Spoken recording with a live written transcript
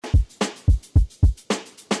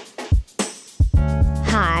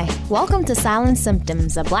Welcome to Silent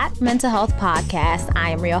Symptoms, a Black mental health podcast.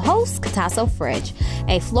 I am your host, Katasso Fridge,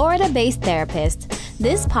 a Florida-based therapist.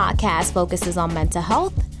 This podcast focuses on mental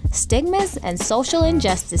health, stigmas, and social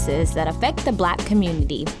injustices that affect the Black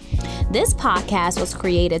community. This podcast was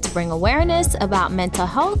created to bring awareness about mental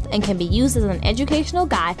health and can be used as an educational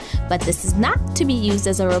guide, but this is not to be used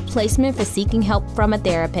as a replacement for seeking help from a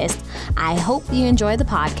therapist. I hope you enjoy the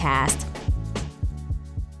podcast.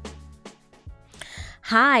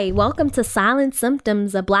 Hi, welcome to Silent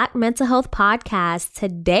Symptoms, a Black mental health podcast.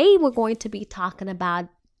 Today, we're going to be talking about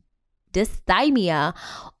dysthymia,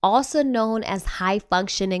 also known as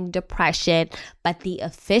high-functioning depression, but the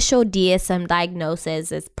official DSM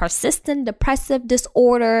diagnosis is persistent depressive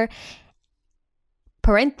disorder,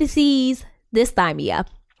 parentheses, dysthymia.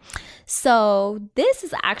 So this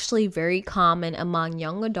is actually very common among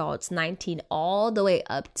young adults, 19 all the way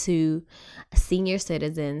up to senior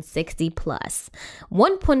citizens, 60 plus.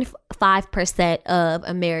 1.5% of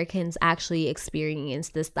Americans actually experience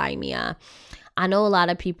dysthymia. I know a lot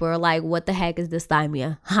of people are like, what the heck is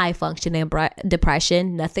dysthymia? High functioning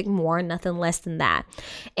depression, nothing more, nothing less than that.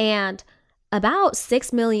 And about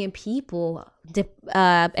 6 million people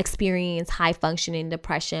experience high functioning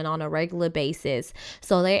depression on a regular basis.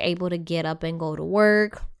 So they're able to get up and go to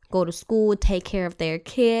work, go to school, take care of their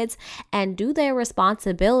kids, and do their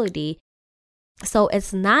responsibility. So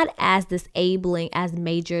it's not as disabling as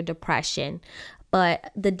major depression.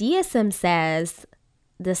 But the DSM says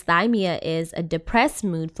dysthymia is a depressed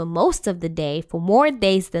mood for most of the day, for more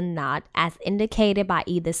days than not, as indicated by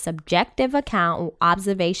either subjective account or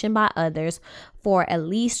observation by others for at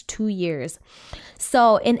least 2 years.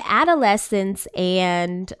 So in adolescents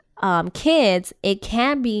and kids, it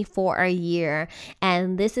can be for a year,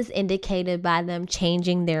 and this is indicated by them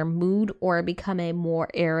changing their mood or becoming more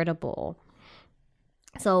irritable.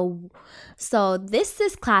 So this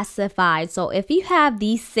is classified. So if you have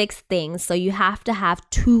these 6 things, so you have to have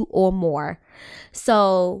 2 or more.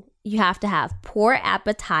 So you have to have poor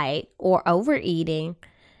appetite or overeating.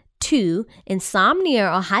 2, insomnia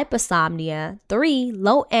or hypersomnia. 3,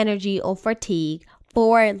 low energy or fatigue.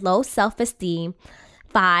 4, low self-esteem.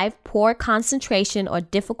 5, poor concentration or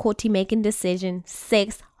difficulty making decisions.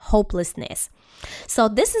 6, hopelessness. So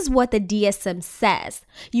this is what the DSM says.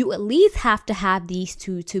 You at least have to have these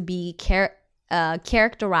 2 to be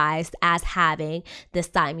characterized as having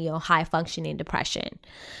dysthymia or high functioning depression.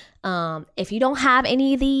 If you don't have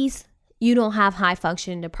any of these, you don't have high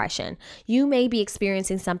functioning depression. You may be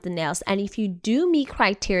experiencing something else. And if you do meet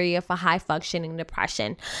criteria for high functioning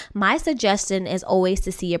depression, my suggestion is always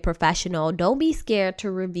to see a professional. Don't be scared to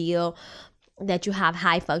reveal that you have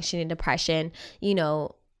high functioning depression.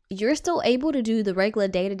 You're still able to do the regular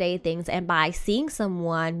day-to-day things. And by seeing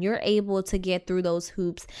someone, you're able to get through those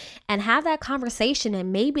hoops and have that conversation.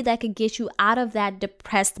 And maybe that could get you out of that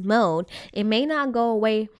depressed mode. It may not go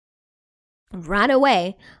away right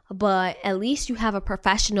away, but at least you have a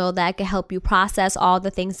professional that can help you process all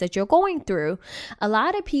the things that you're going through. A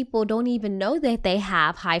lot of people don't even know that they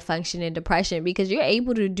have high functioning depression because you're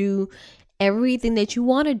able to do everything that you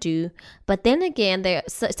want to do. But then again, there are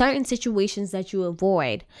certain situations that you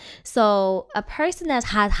avoid. So a person that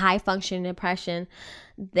has high functioning depression,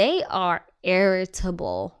 they are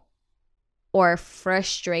irritable or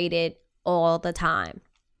frustrated all the time.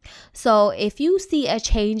 So if you see a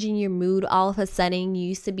change in your mood, all of a sudden you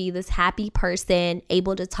used to be this happy person,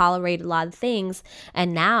 able to tolerate a lot of things,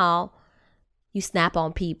 and now you snap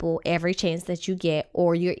on people every chance that you get,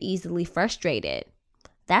 or you're easily frustrated.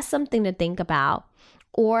 That's something to think about.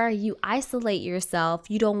 Or you isolate yourself.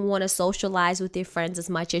 You don't want to socialize with your friends as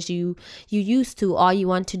much as you used to. All you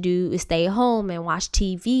want to do is stay home and watch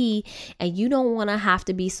TV, and you don't want to have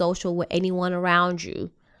to be social with anyone around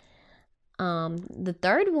you. The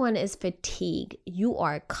third one is fatigue. You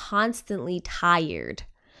are constantly tired.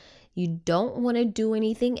 You don't want to do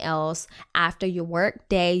anything else. After your work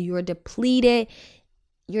day, you're depleted.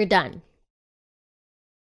 You're done.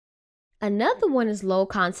 Another one is low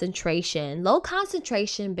concentration. Low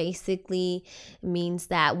concentration basically means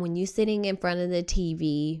that when you're sitting in front of the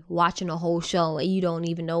TV watching a whole show and you don't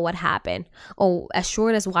even know what happened, or as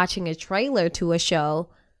short as watching a trailer to a show,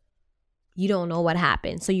 you don't know what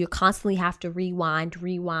happened. So you constantly have to rewind.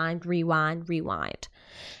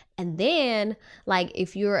 And then, like,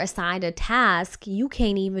 if you're assigned a task, you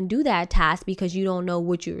can't even do that task because you don't know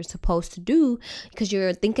what you're supposed to do because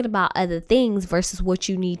you're thinking about other things versus what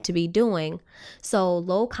you need to be doing. So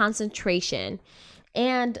low concentration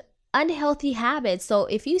and unhealthy habits. So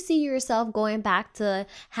if you see yourself going back to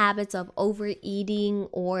habits of overeating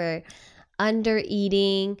or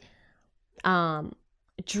undereating,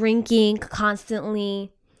 drinking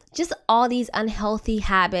constantly, just all these unhealthy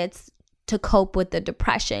habits to cope with the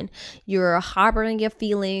depression. You're harboring your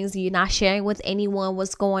feelings. You're not sharing with anyone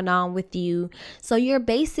what's going on with you. So you're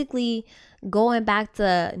basically going back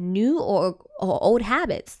to new or old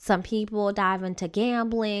habits. Some people dive into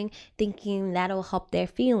gambling, thinking that'll help their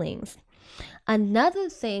feelings. Another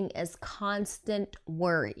thing is constant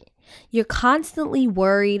worry. You're constantly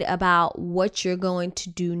worried about what you're going to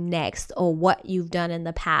do next or what you've done in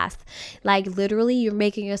the past. Like literally, you're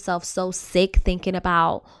making yourself so sick thinking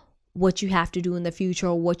about what you have to do in the future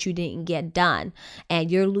or what you didn't get done. And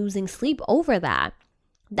you're losing sleep over that.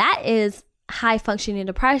 That is high functioning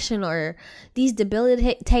depression, or these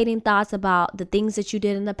debilitating thoughts about the things that you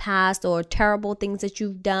did in the past or terrible things that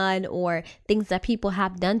you've done or things that people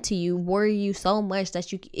have done to you worry you so much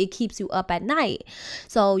that it keeps you up at night.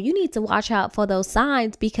 So you need to watch out for those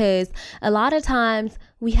signs, because a lot of times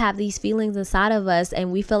we have these feelings inside of us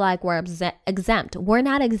and we feel like we're exempt. We're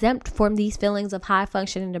not exempt from these feelings of high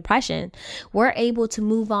functioning depression. We're able to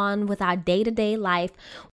move on with our day-to-day life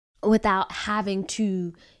without having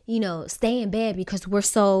to, stay in bed because we're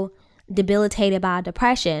so debilitated by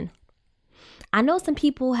depression. I know some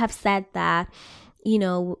people have said that,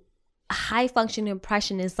 high functioning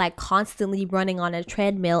depression is like constantly running on a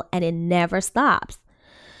treadmill and it never stops.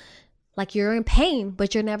 Like you're in pain,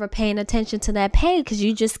 but you're never paying attention to that pain because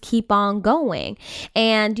you just keep on going.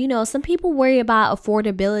 And, some people worry about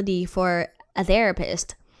affordability for a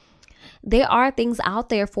therapist. There are things out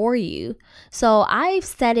there for you. So I've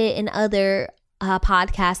said it in other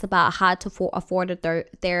podcasts about how to afford a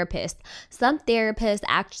therapist. Some therapists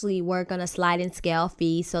actually work on a sliding scale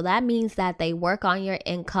fee. So that means that they work on your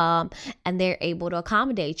income and they're able to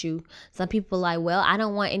accommodate you. Some people are like, well, I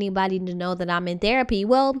don't want anybody to know that I'm in therapy.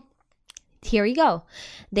 Well, here you go.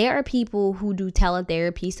 There are people who do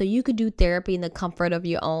teletherapy, so you could do therapy in the comfort of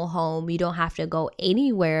your own home. You don't have to go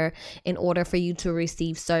anywhere in order for you to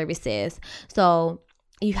receive services. So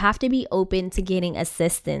you have to be open to getting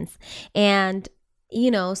assistance. And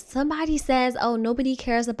somebody says, oh, nobody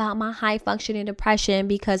cares about my high functioning depression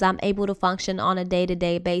because I'm able to function on a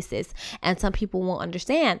day-to-day basis. And some people won't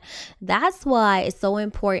understand. That's why it's so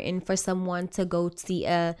important for someone to go see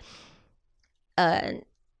a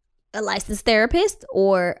licensed therapist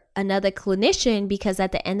or another clinician, because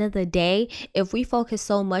at the end of the day, if we focus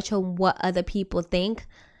so much on what other people think,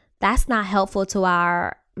 that's not helpful to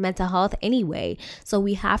our mental health anyway. So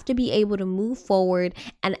we have to be able to move forward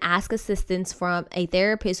and ask assistance from a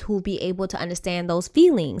therapist who will be able to understand those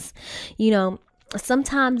feelings.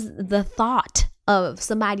 Sometimes the thought of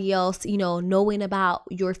somebody else, knowing about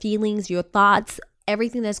your feelings, your thoughts,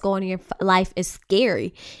 everything that's going on in your life is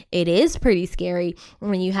scary. It is pretty scary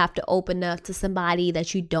when you have to open up to somebody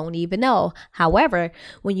that you don't even know. However,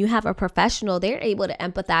 when you have a professional, they're able to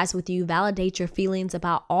empathize with you, validate your feelings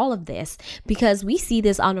about all of this, because we see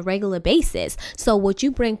this on a regular basis. So what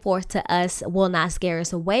you bring forth to us will not scare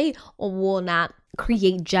us away or will not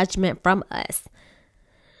create judgment from us.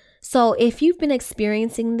 So if you've been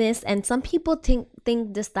experiencing this, and some people think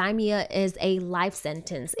dysthymia is a life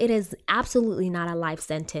sentence, it is absolutely not a life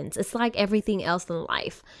sentence. It's like everything else in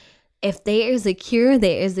life. If there is a cure,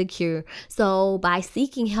 there is a cure. So by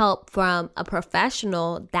seeking help from a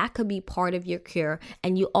professional, that could be part of your cure.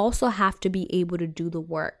 And you also have to be able to do the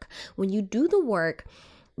work. When you do the work,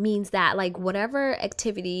 means that like whatever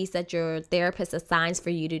activities that your therapist assigns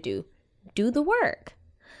for you to do the work.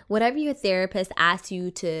 Whatever your therapist asks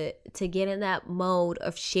you to get in that mode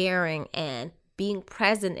of sharing and being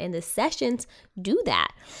present in the sessions, do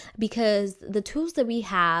that. Because the tools that we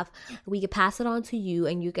have, we can pass it on to you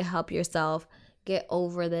and you can help yourself get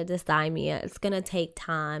over the dysthymia. It's going to take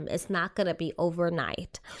time. It's not going to be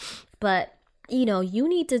overnight. But, you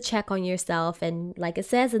need to check on yourself. And like it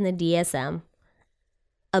says in the DSM,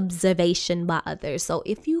 observation by others. So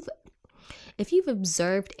if you've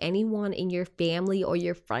observed anyone in your family or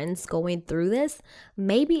your friends going through this,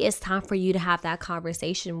 maybe it's time for you to have that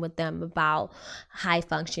conversation with them about high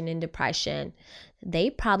functioning depression. They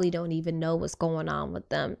probably don't even know what's going on with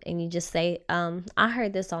them. And you just say, I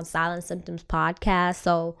heard this on Silent Symptoms podcast.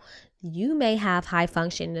 So you may have high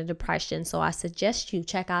functioning depression. So I suggest you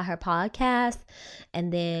check out her podcast,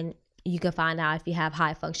 and then you can find out if you have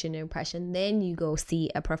high functioning depression. Then you go see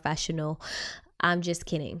a professional. I'm just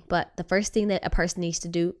kidding. But the first thing that a person needs to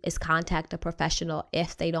do is contact a professional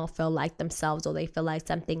if they don't feel like themselves or they feel like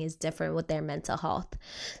something is different with their mental health.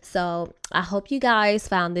 So I hope you guys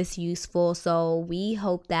found this useful. So we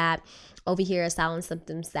hope that over here at Silent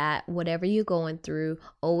Symptoms, that whatever you're going through,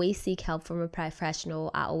 always seek help from a professional.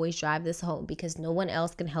 I always drive this home because no one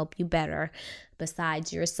else can help you better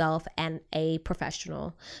besides yourself and a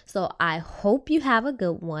professional. So I hope you have a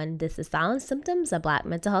good one. This is Silent Symptoms, a Black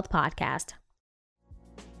mental health podcast.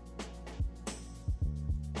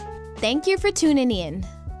 Thank you for tuning in.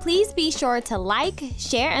 Please be sure to like,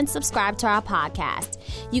 share, and subscribe to our podcast.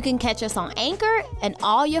 You can catch us on Anchor and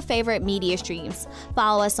all your favorite media streams.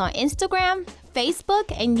 Follow us on Instagram,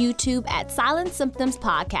 Facebook, and YouTube at Silent Symptoms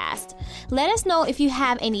Podcast. Let us know if you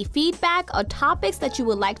have any feedback or topics that you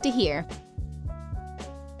would like to hear.